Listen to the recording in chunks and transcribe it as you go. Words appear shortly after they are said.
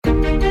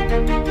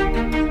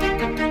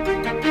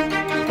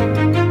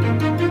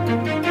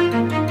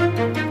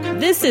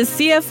is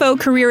CFO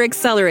Career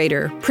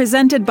Accelerator,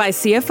 presented by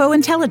CFO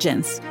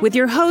Intelligence, with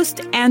your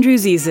host, Andrew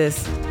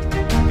Zezas.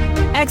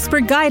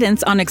 Expert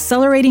guidance on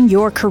accelerating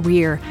your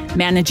career,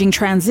 managing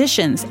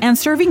transitions, and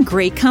serving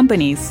great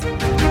companies.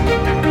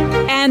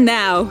 And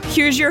now,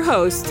 here's your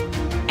host,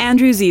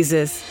 Andrew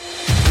Zezas.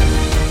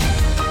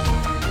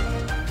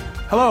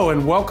 Hello,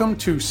 and welcome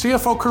to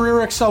CFO Career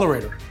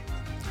Accelerator,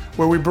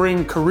 where we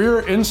bring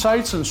career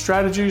insights and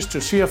strategies to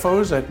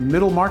CFOs at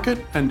middle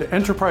market and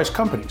enterprise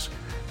companies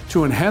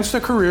to enhance their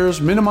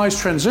careers,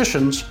 minimize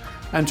transitions,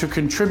 and to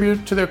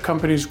contribute to their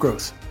company's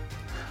growth.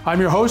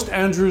 I'm your host,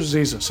 Andrew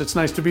Zezas. It's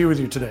nice to be with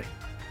you today.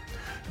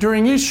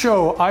 During each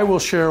show, I will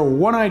share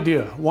one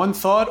idea, one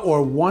thought,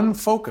 or one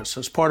focus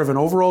as part of an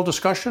overall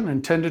discussion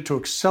intended to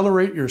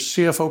accelerate your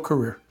CFO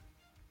career.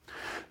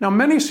 Now,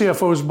 many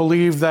CFOs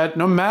believe that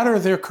no matter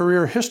their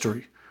career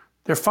history,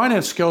 their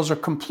finance skills are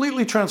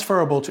completely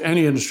transferable to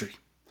any industry.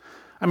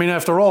 I mean,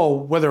 after all,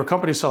 whether a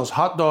company sells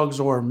hot dogs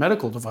or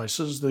medical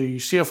devices, the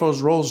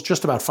CFO's role is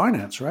just about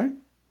finance, right?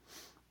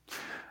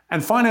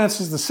 And finance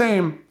is the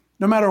same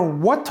no matter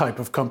what type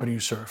of company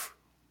you serve.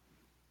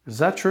 Is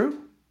that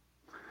true?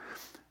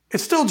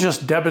 It's still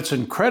just debits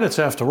and credits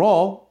after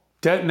all.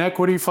 Debt and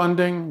equity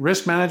funding,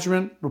 risk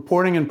management,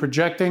 reporting and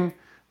projecting,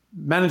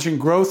 managing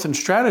growth and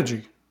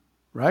strategy,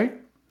 right?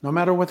 No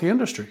matter what the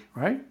industry,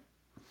 right?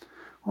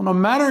 Well, no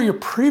matter your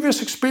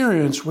previous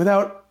experience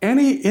without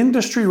any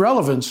industry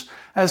relevance,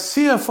 as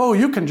CFO,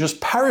 you can just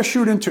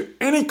parachute into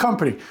any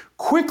company,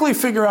 quickly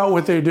figure out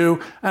what they do,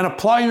 and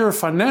apply your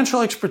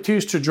financial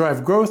expertise to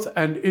drive growth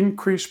and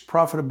increase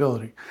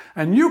profitability.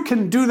 And you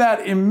can do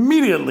that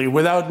immediately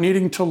without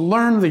needing to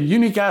learn the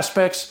unique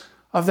aspects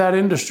of that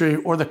industry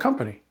or the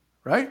company,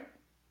 right?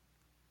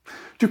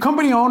 Do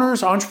company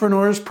owners,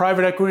 entrepreneurs,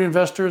 private equity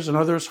investors, and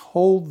others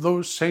hold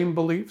those same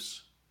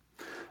beliefs?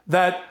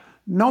 That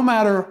no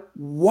matter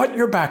what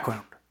your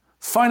background,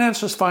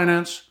 finance is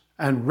finance,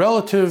 and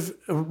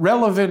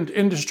relevant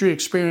industry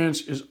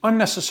experience is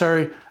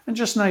unnecessary and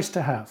just nice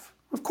to have?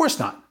 Of course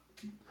not.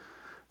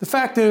 The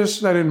fact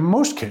is that in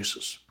most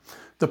cases,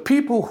 the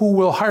people who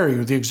will hire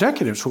you, the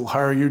executives who will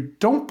hire you,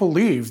 don't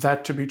believe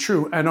that to be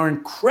true and are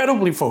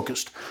incredibly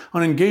focused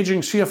on engaging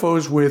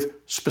CFOs with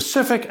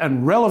specific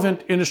and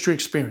relevant industry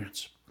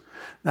experience.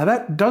 Now,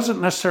 that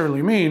doesn't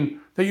necessarily mean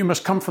that you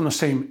must come from the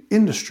same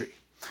industry.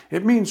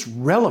 It means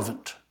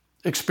relevant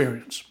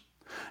experience.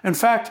 In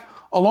fact,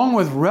 along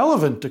with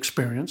relevant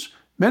experience,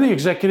 many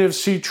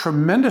executives see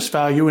tremendous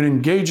value in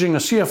engaging a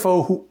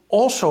CFO who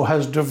also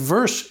has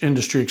diverse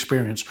industry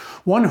experience,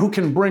 one who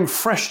can bring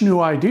fresh new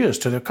ideas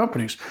to their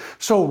companies.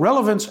 So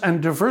relevance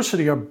and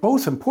diversity are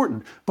both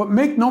important, but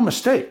make no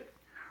mistake,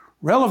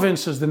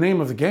 relevance is the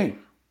name of the game.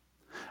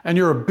 And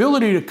your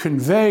ability to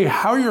convey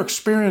how your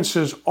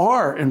experiences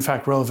are, in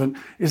fact, relevant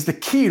is the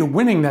key to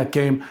winning that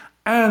game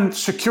and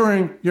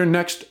securing your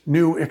next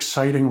new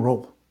exciting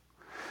role.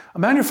 A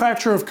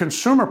manufacturer of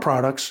consumer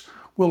products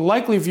will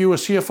likely view a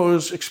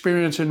CFO's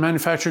experience in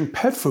manufacturing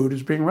pet food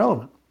as being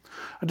relevant.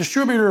 A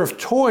distributor of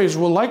toys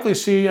will likely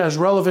see as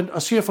relevant a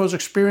CFO's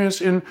experience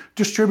in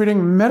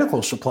distributing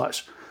medical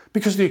supplies,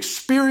 because the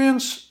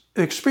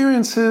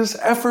experiences,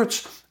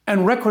 efforts,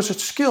 and requisite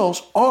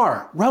skills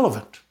are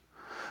relevant.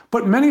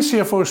 But many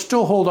CFOs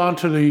still hold on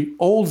to the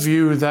old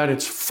view that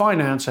it's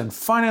finance and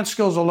finance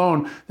skills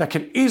alone that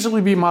can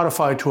easily be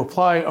modified to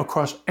apply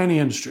across any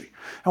industry.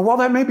 And while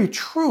that may be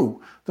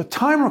true, the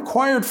time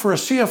required for a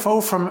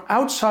CFO from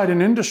outside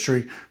an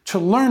industry to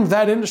learn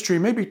that industry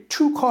may be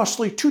too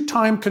costly, too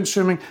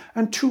time-consuming,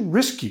 and too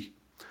risky.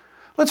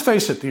 Let's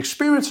face it, the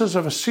experiences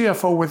of a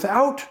CFO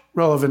without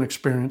relevant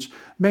experience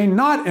may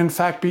not, in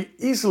fact, be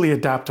easily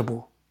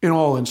adaptable in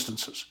all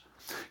instances.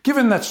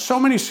 Given that so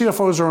many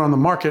CFOs are on the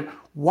market,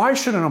 why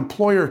should an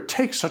employer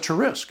take such a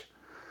risk?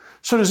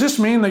 So does this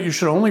mean that you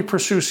should only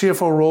pursue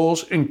CFO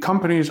roles in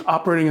companies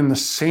operating in the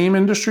same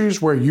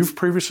industries where you've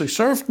previously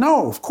served?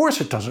 No, of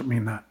course it doesn't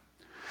mean that.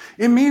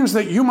 It means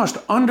that you must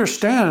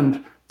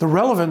understand the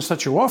relevance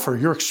that you offer,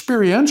 your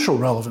experiential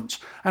relevance,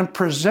 and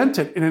present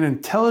it in an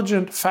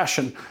intelligent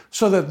fashion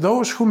so that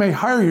those who may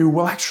hire you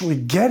will actually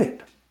get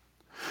it.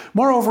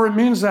 Moreover, it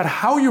means that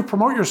how you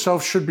promote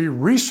yourself should be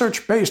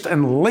research-based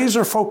and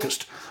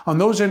laser-focused on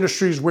those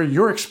industries where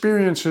your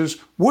experiences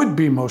would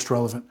be most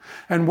relevant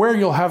and where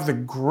you'll have the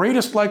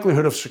greatest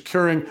likelihood of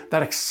securing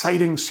that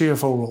exciting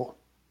CFO role.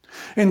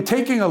 In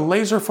taking a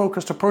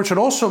laser-focused approach, it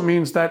also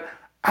means that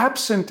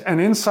absent an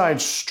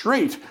inside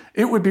straight,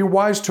 it would be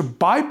wise to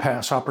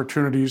bypass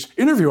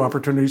interview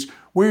opportunities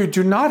where you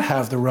do not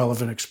have the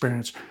relevant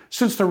experience,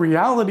 since the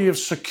reality of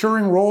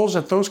securing roles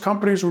at those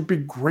companies would be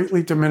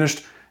greatly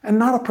diminished and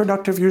not a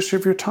productive use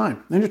of your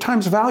time. And your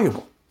time's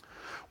valuable.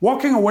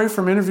 Walking away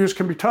from interviews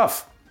can be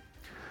tough,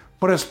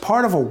 but as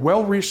part of a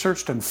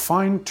well-researched and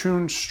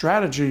fine-tuned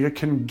strategy, it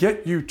can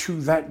get you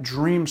to that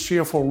dream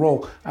CFO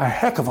role a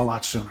heck of a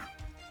lot sooner.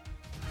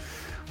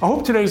 I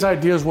hope today's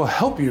ideas will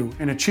help you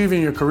in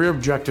achieving your career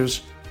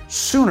objectives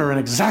sooner in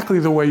exactly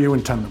the way you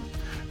intend them.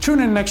 Tune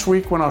in next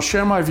week when I'll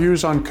share my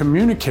views on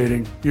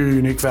communicating your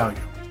unique value.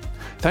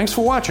 Thanks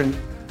for watching.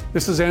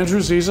 This is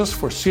Andrew Zezas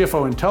for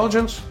CFO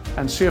Intelligence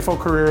and CFO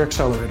Career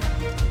Accelerator.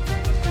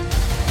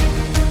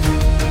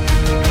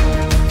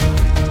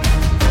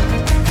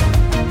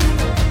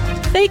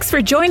 Thanks for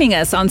joining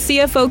us on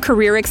CFO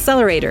Career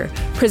Accelerator,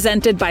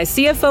 presented by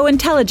CFO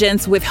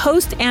Intelligence with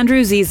host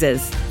Andrew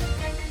Zezas.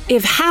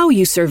 If how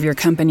you serve your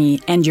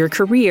company and your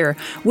career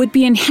would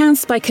be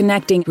enhanced by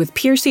connecting with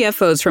peer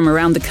CFOs from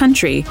around the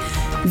country,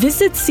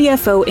 visit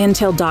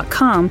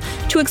CFOintel.com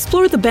to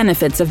explore the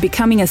benefits of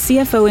becoming a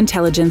CFO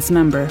Intelligence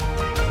member.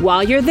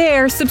 While you're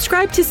there,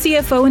 subscribe to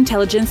CFO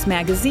Intelligence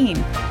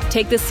magazine,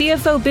 take the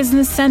CFO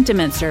Business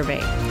Sentiment Survey,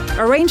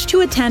 arrange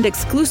to attend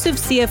exclusive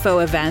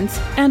CFO events,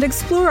 and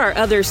explore our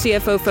other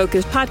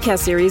CFO-focused podcast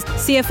series,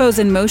 CFOs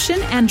in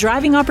Motion and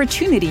Driving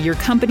Opportunity, Your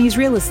Company's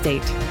Real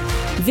Estate.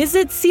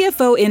 Visit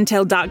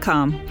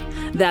CFOintel.com.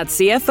 That's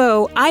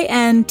CFOINTELL.com.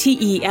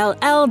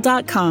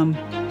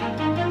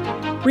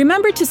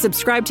 Remember to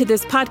subscribe to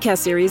this podcast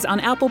series on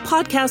Apple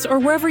Podcasts or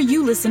wherever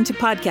you listen to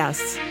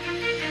podcasts.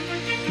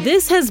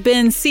 This has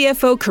been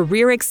CFO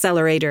Career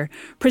Accelerator,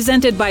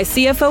 presented by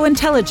CFO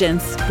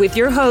Intelligence with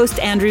your host,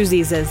 Andrew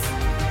Zezas.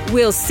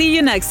 We'll see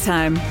you next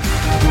time.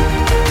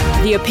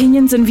 The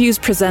opinions and views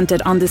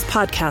presented on this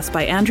podcast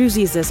by Andrew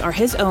Zezas are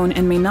his own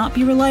and may not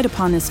be relied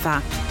upon as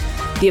fact.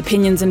 The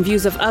opinions and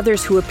views of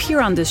others who appear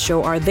on this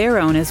show are their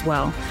own as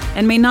well,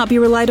 and may not be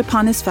relied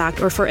upon as fact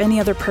or for any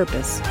other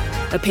purpose.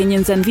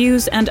 Opinions and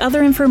views and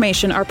other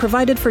information are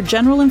provided for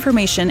general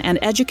information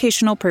and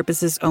educational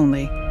purposes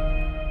only.